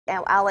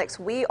And Alex,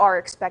 we are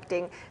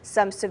expecting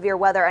some severe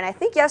weather. And I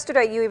think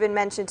yesterday you even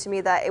mentioned to me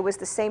that it was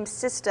the same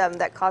system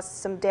that caused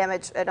some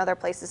damage in other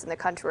places in the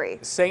country.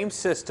 Same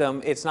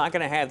system. It's not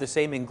going to have the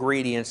same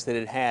ingredients that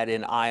it had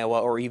in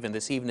Iowa or even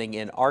this evening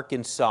in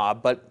Arkansas,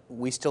 but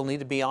we still need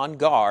to be on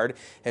guard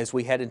as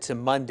we head into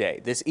Monday.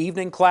 This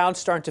evening, clouds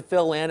start to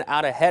fill in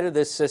out ahead of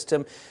this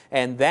system,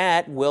 and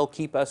that will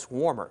keep us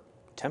warmer.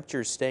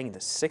 Temperatures staying in the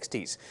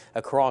 60s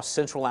across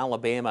central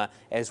Alabama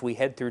as we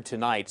head through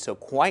tonight. So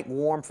quite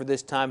warm for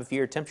this time of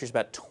year. Temperatures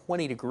about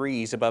 20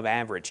 degrees above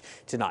average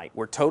tonight.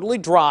 We're totally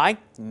dry.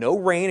 No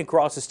rain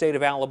across the state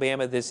of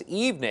Alabama this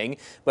evening,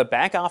 but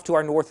back off to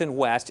our north and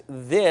west.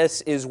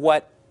 This is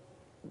what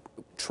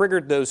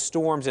triggered those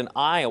storms in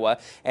Iowa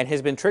and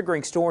has been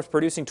triggering storms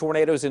producing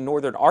tornadoes in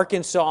northern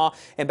Arkansas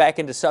and back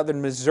into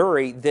southern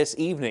Missouri this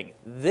evening.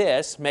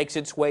 This makes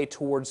its way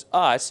towards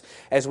us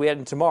as we head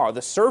into tomorrow.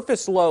 The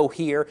surface low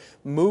here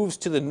moves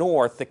to the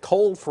north. The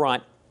cold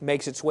front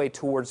makes its way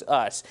towards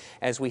us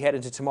as we head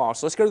into tomorrow.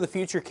 So let's go to the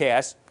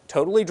futurecast.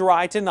 Totally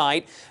dry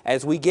tonight.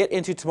 As we get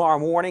into tomorrow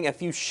morning, a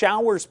few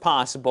showers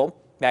possible.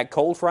 That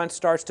cold front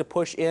starts to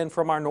push in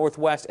from our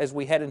northwest as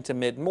we head into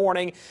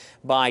mid-morning.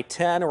 By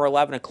 10 or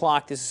 11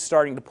 o'clock, this is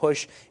starting to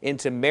push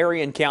into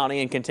Marion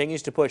County and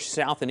continues to push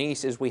south and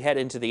east as we head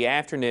into the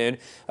afternoon,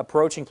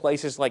 approaching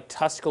places like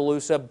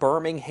Tuscaloosa,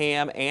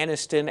 Birmingham,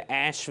 Anniston,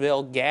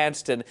 Asheville,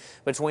 Gadsden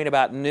between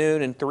about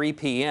noon and 3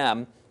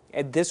 p.m.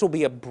 And this will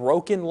be a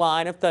broken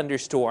line of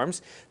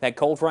thunderstorms. That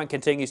cold front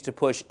continues to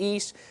push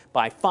east.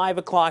 By 5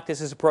 o'clock, this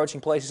is approaching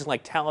places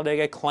like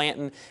Talladega,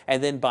 Clanton,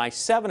 and then by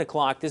 7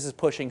 o'clock, this is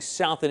pushing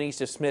south and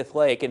east of Smith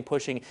Lake and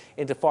pushing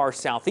into far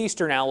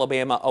southeastern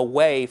Alabama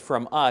away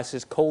from us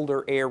as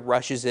colder air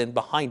rushes in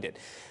behind it.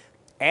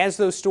 As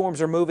those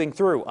storms are moving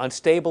through,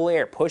 unstable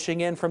air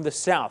pushing in from the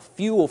south,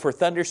 fuel for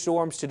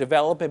thunderstorms to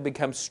develop and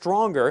become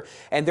stronger,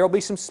 and there will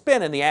be some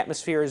spin in the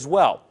atmosphere as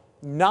well.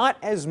 Not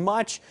as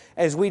much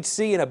as we'd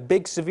see in a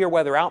big severe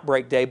weather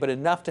outbreak day, but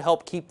enough to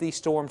help keep these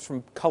storms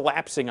from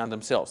collapsing on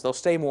themselves. They'll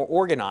stay more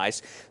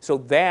organized, so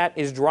that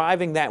is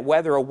driving that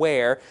weather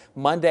aware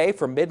Monday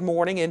from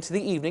mid-morning into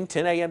the evening,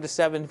 10 a.m. to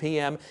 7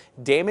 p.m.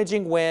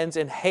 Damaging winds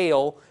and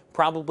hail,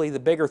 probably the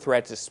bigger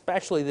threats,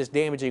 especially this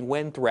damaging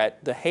wind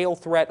threat. The hail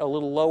threat a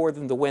little lower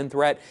than the wind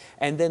threat,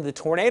 and then the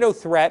tornado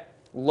threat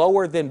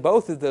lower than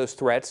both of those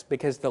threats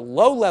because the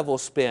low-level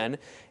spin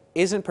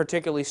isn't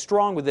particularly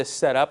strong with this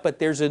setup, but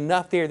there's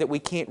enough there that we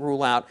can't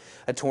rule out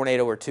a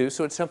tornado or two,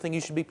 so it's something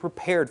you should be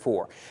prepared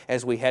for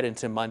as we head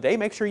into Monday.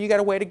 Make sure you got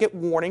a way to get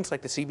warnings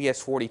like the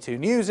CBS 42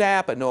 News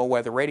app, a NOAA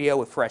Weather Radio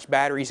with fresh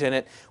batteries in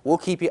it. We'll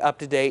keep you up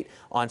to date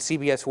on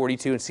CBS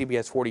 42 and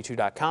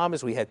CBS42.com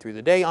as we head through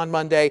the day on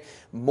Monday.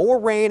 More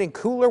rain and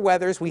cooler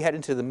weather as we head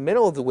into the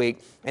middle of the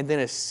week, and then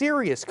a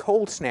serious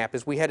cold snap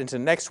as we head into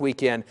next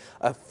weekend.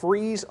 A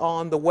freeze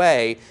on the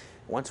way.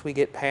 Once we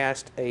get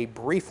past a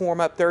brief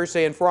warm-up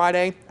Thursday and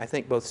Friday, I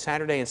think both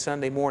Saturday and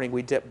Sunday morning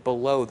we dip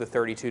below the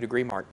 32-degree mark.